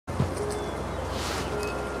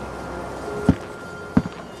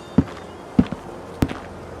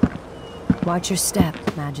Watch your step,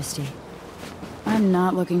 Majesty. I'm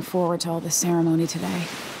not looking forward to all the ceremony today.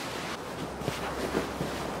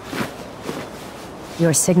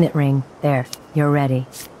 Your signet ring. There. You're ready.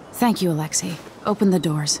 Thank you, Alexei. Open the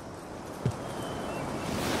doors.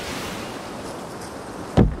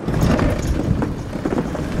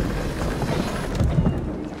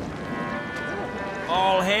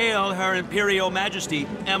 All hail Her Imperial Majesty,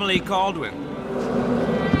 Emily Caldwin.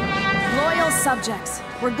 Loyal subjects,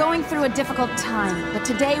 we're going through a difficult time, but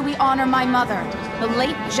today we honor my mother, the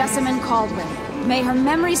late Jessamine Caldwin. May her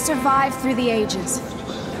memory survive through the ages.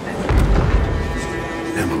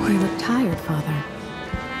 Emily. You look tired, Father.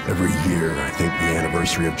 Every year, I think the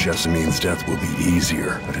anniversary of Jessamine's death will be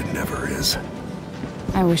easier, but it never is.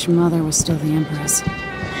 I wish Mother was still the Empress.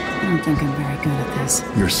 I don't think I'm very good at this.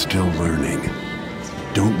 You're still learning.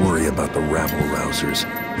 Don't worry about the rabble-rousers,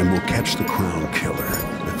 and we'll catch the crown killer,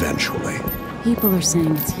 eventually. People are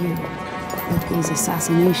saying it's you. That these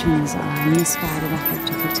assassinations are a misguided effort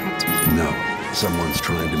to protect me. No, someone's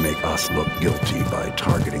trying to make us look guilty by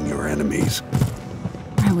targeting your enemies.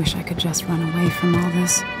 I wish I could just run away from all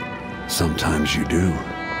this. Sometimes you do.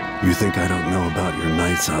 You think I don't know about your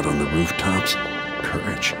nights out on the rooftops?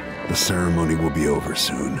 Courage. The ceremony will be over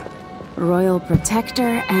soon. Royal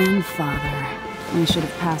Protector and Father. We should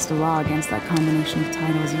have passed a law against that combination of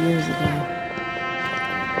titles years ago.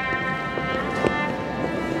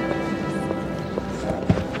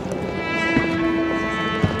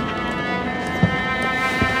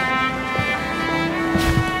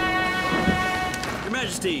 Your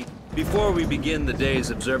Majesty, before we begin the day's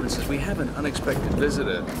observances, we have an unexpected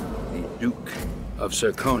visitor, the Duke of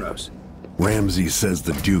Serkonos. Ramsay says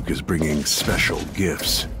the Duke is bringing special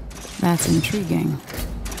gifts. That's intriguing.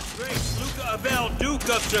 Grace Luca Abel, Duke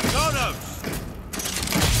of Serkonos!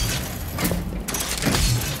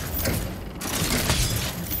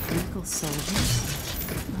 Local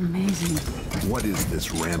soldiers? Amazing. What is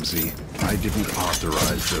this, Ramsay? I didn't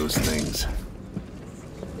authorize those things.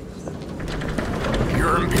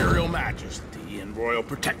 Your Imperial Majesty and Royal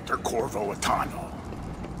Protector Corvo Atano,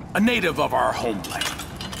 a native of our homeland.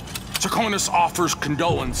 Serkonos offers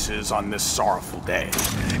condolences on this sorrowful day,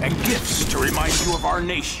 and gifts to remind you of our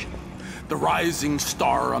nation, the rising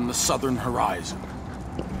star on the southern horizon.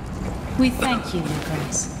 We thank you, Your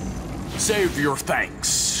Grace. Save your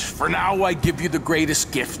thanks. For now, I give you the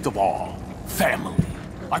greatest gift of all, family.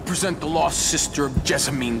 I present the lost sister of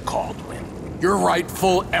Jessamine Caldwin, your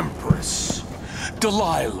rightful Empress,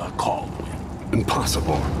 Delilah Caldwin.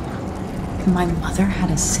 Impossible. My mother had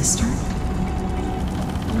a sister?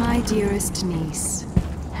 My dearest niece,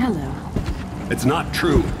 hello. It's not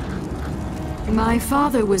true. My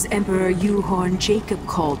father was Emperor Yuhorn Jacob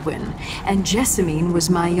Caldwin, and Jessamine was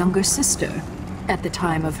my younger sister. At the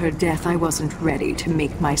time of her death, I wasn't ready to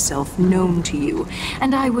make myself known to you,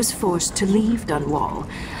 and I was forced to leave Dunwall.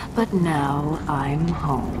 But now I'm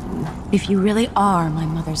home. If you really are my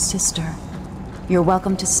mother's sister, you're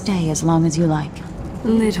welcome to stay as long as you like.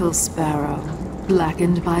 Little Sparrow,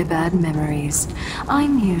 blackened by bad memories,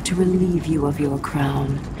 I'm here to relieve you of your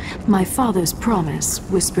crown. My father's promise,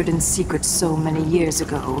 whispered in secret so many years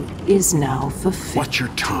ago, is now fulfilled. Watch your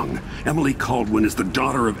tongue. Emily Caldwin is the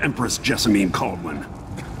daughter of Empress Jessamine Caldwin.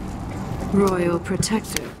 Royal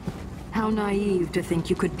Protector, how naive to think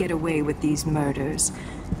you could get away with these murders.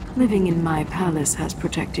 Living in my palace has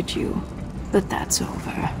protected you, but that's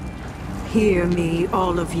over. Hear me,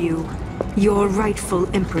 all of you. Your rightful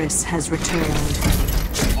Empress has returned.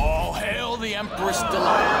 All hail the Empress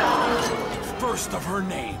Delilah, first of her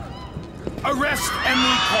name. Arrest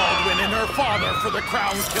Emily Caldwin and her father for the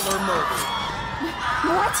Crown Killer murder.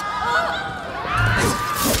 What?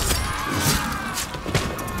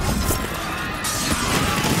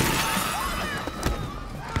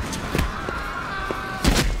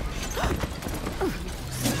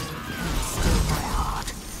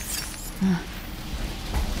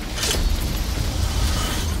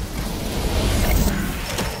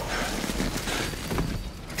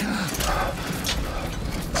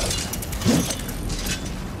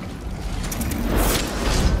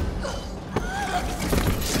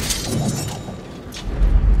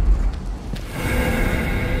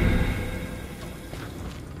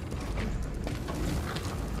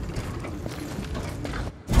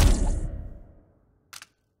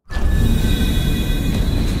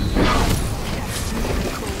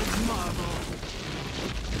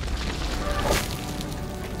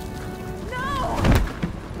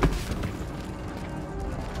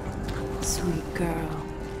 Sweet girl,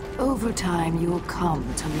 over time you'll come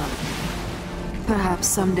to love me. Perhaps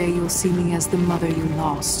someday you'll see me as the mother you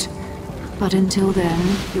lost. But until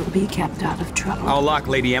then, you'll be kept out of trouble. I'll lock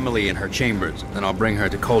Lady Emily in her chambers, then I'll bring her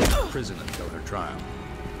to Coldwood Prison until her trial.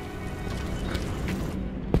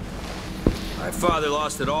 My father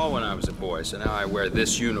lost it all when I was a boy, so now I wear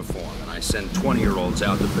this uniform, and I send 20-year-olds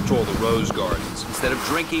out to patrol the Rose Gardens instead of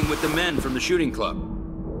drinking with the men from the shooting club.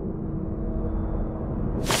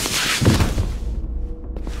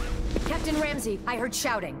 Captain Ramsey, I heard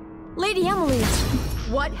shouting. Lady Emily,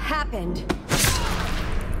 what happened?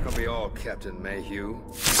 I'll be all Captain Mayhew.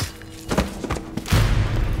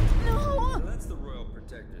 No! That's the Royal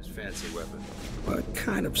Protector's fancy weapon. What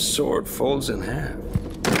kind of sword folds in half?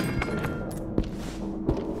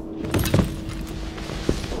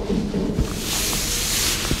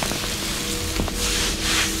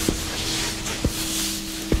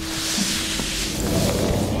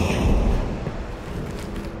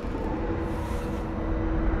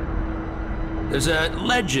 There's a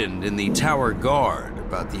legend in the Tower Guard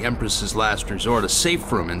about the Empress's last resort, a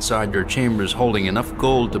safe room inside your chambers holding enough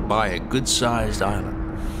gold to buy a good-sized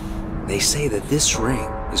island. They say that this ring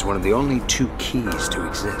is one of the only 2 keys to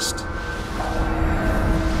exist.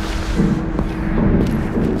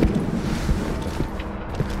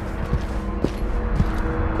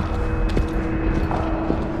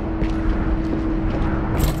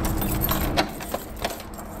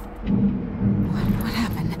 What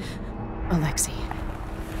happened? Alexei.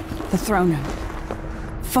 The throne room.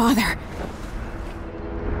 Father!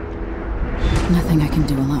 Nothing I can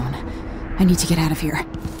do alone. I need to get out of here.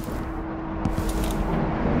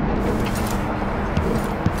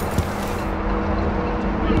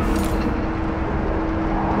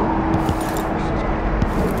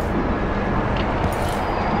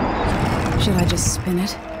 Should I just spin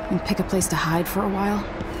it and pick a place to hide for a while?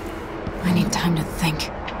 I need time to think.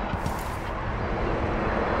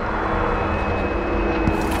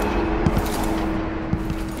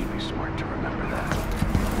 You'd be smart to remember that.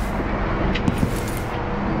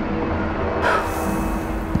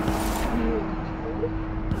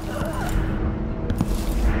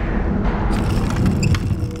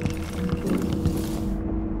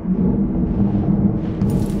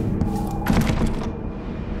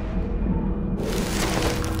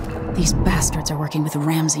 These bastards are working with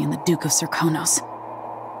Ramsey and the Duke of Serkonos.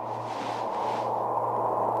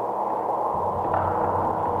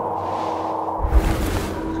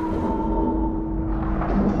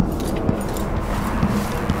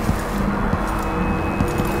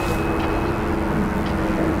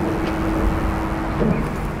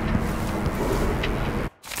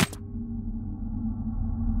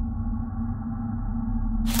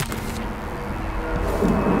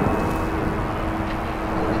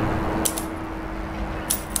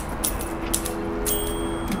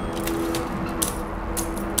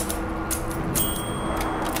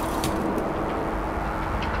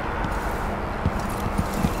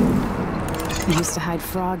 I used to hide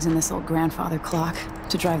frogs in this old grandfather clock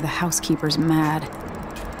to drive the housekeepers mad.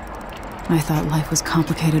 I thought life was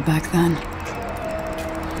complicated back then.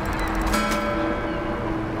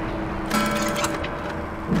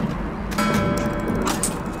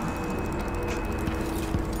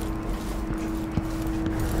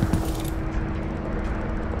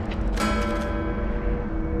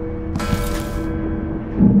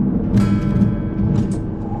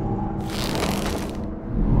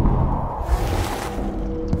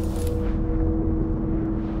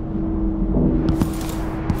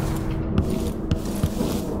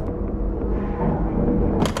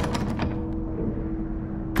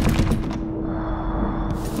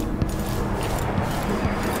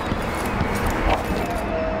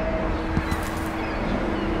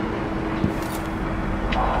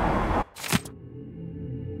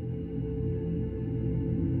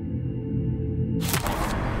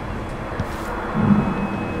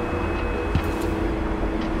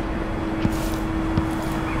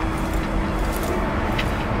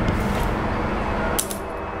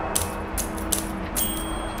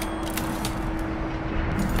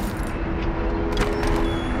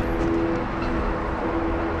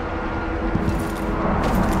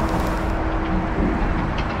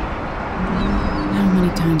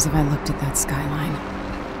 Times have I looked at that skyline?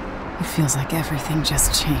 It feels like everything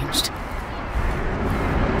just changed.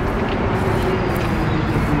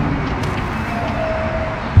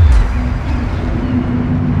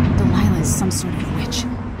 Delilah is some sort of witch.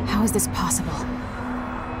 How is this possible?